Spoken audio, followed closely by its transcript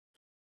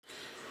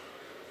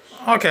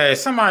Okay,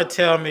 somebody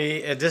tell me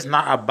is this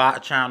not a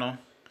bot channel?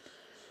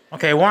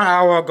 Okay, 1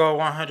 hour ago,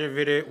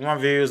 1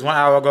 views. 1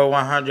 hour ago,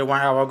 100.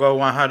 1 hour ago,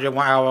 100.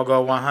 1 hour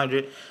ago,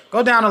 100.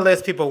 Go down the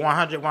list, people.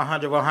 100,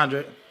 100,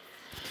 100.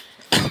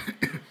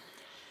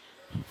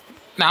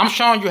 Now, I'm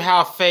showing you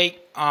how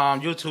fake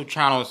YouTube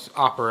channels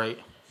operate.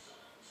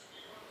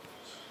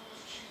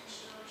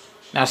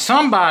 Now,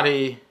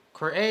 somebody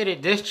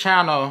created this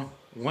channel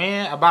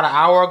when? About an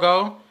hour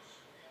ago.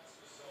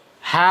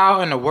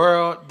 How in the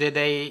world did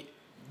they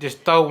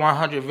just throw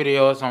 100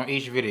 videos on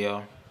each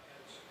video?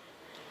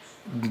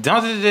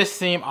 Doesn't this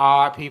seem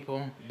odd,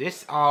 people?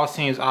 This all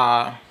seems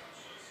odd.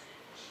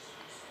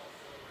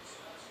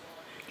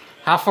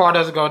 How far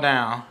does it go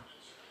down?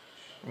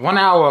 1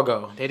 hour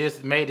ago, they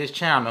just made this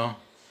channel,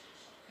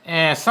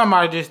 and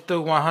somebody just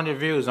threw 100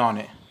 views on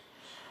it.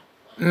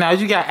 Now,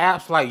 you got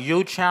apps like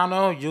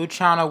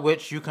uchannel,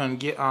 which you can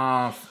get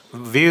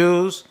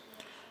views.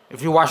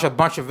 If you watch a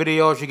bunch of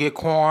videos, you get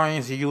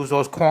coins. You use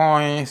those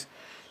coins.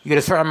 You get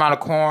a certain amount of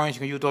coins. You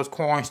can use those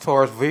coins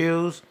towards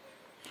views.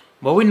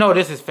 But we know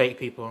this is fake,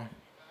 people.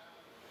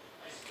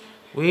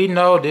 We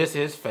know this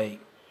is fake.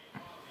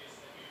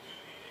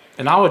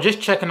 And I was just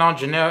checking on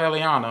Jennelle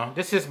Eliana.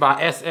 This is by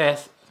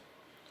SS.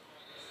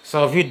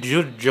 So if you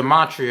do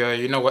gematria,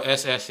 you know what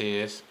SS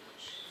is.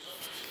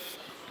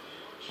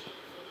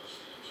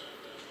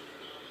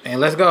 And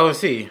let's go and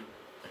see.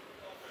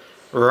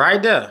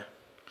 Right there.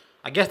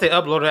 I guess they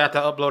uploaded after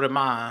I uploaded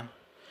mine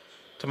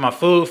to my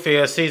Food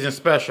Fair season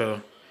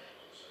special.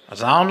 I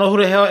don't know who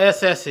the hell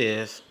SS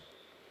is.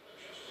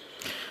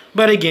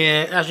 But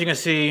again, as you can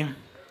see,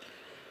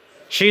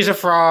 she's a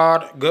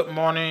fraud. Good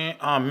morning.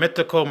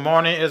 Mythical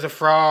Morning is a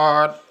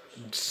fraud.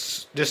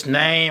 This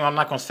name, I'm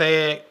not going to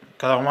say it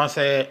because I don't want to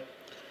say it.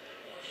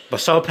 But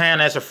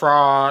Sopan is a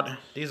fraud.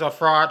 These are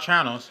fraud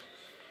channels.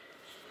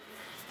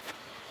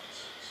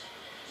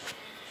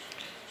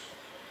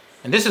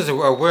 And this is a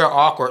real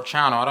awkward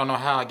channel. I don't know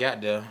how I got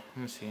there. Let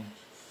me see.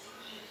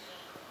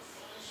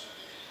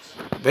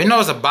 They know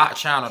it's a bot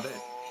channel.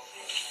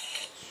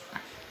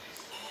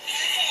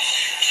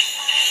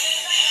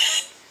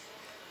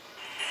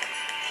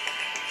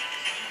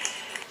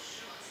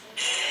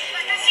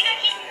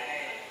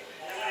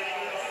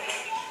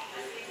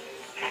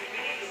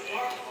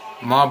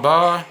 My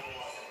boy.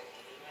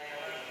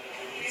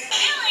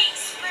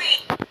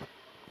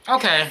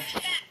 Okay.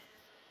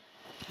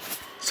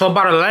 So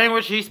by the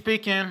language he's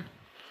speaking,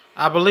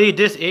 I believe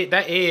I'm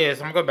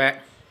gonna go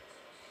back.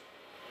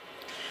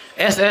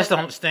 SS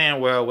don't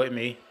stand well with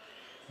me.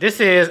 This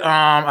is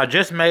a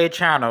just made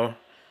channel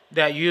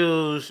that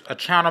use a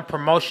channel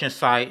promotion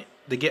site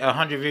to get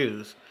 100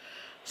 views.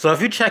 So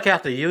if you check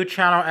out the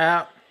uchannel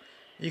app,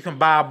 you can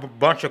buy a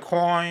bunch of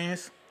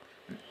coins,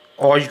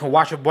 or you can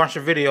watch a bunch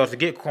of videos to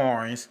get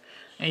coins,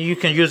 and you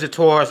can use it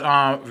towards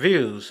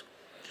views.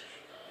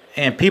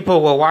 And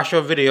people will watch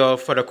your video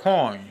for the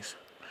coins.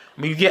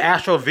 I mean, you get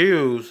actual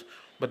views,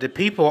 but the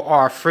people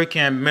are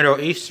freaking Middle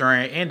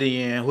Eastern,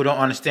 Indian, who don't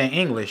understand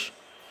English.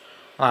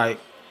 Like,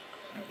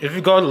 if you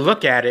go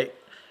look at it,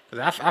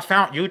 because I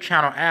found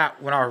uchannel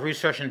app when I was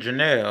researching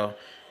Jennelle,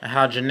 and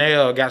how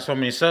Jennelle got so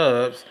many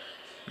subs.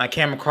 And I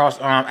came across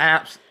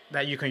apps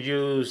that you can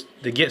use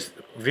to get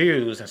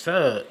views and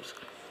subs.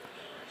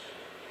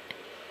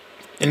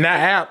 And that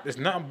app is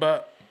nothing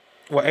but,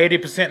 well,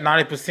 80%,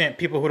 90%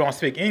 people who don't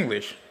speak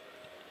English.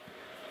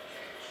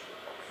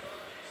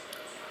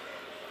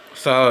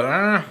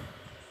 So,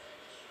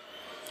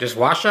 just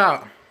watch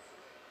out.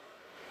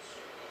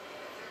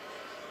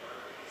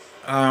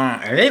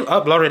 And they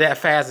uploaded that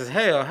fast as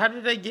hell. How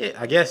did they get?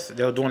 I guess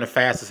they were doing it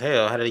fast as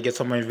hell. How did they get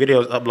so many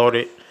videos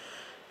uploaded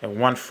in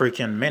 1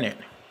 freaking minute?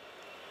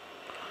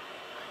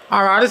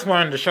 Alright, I just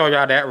wanted to show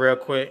y'all that real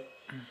quick.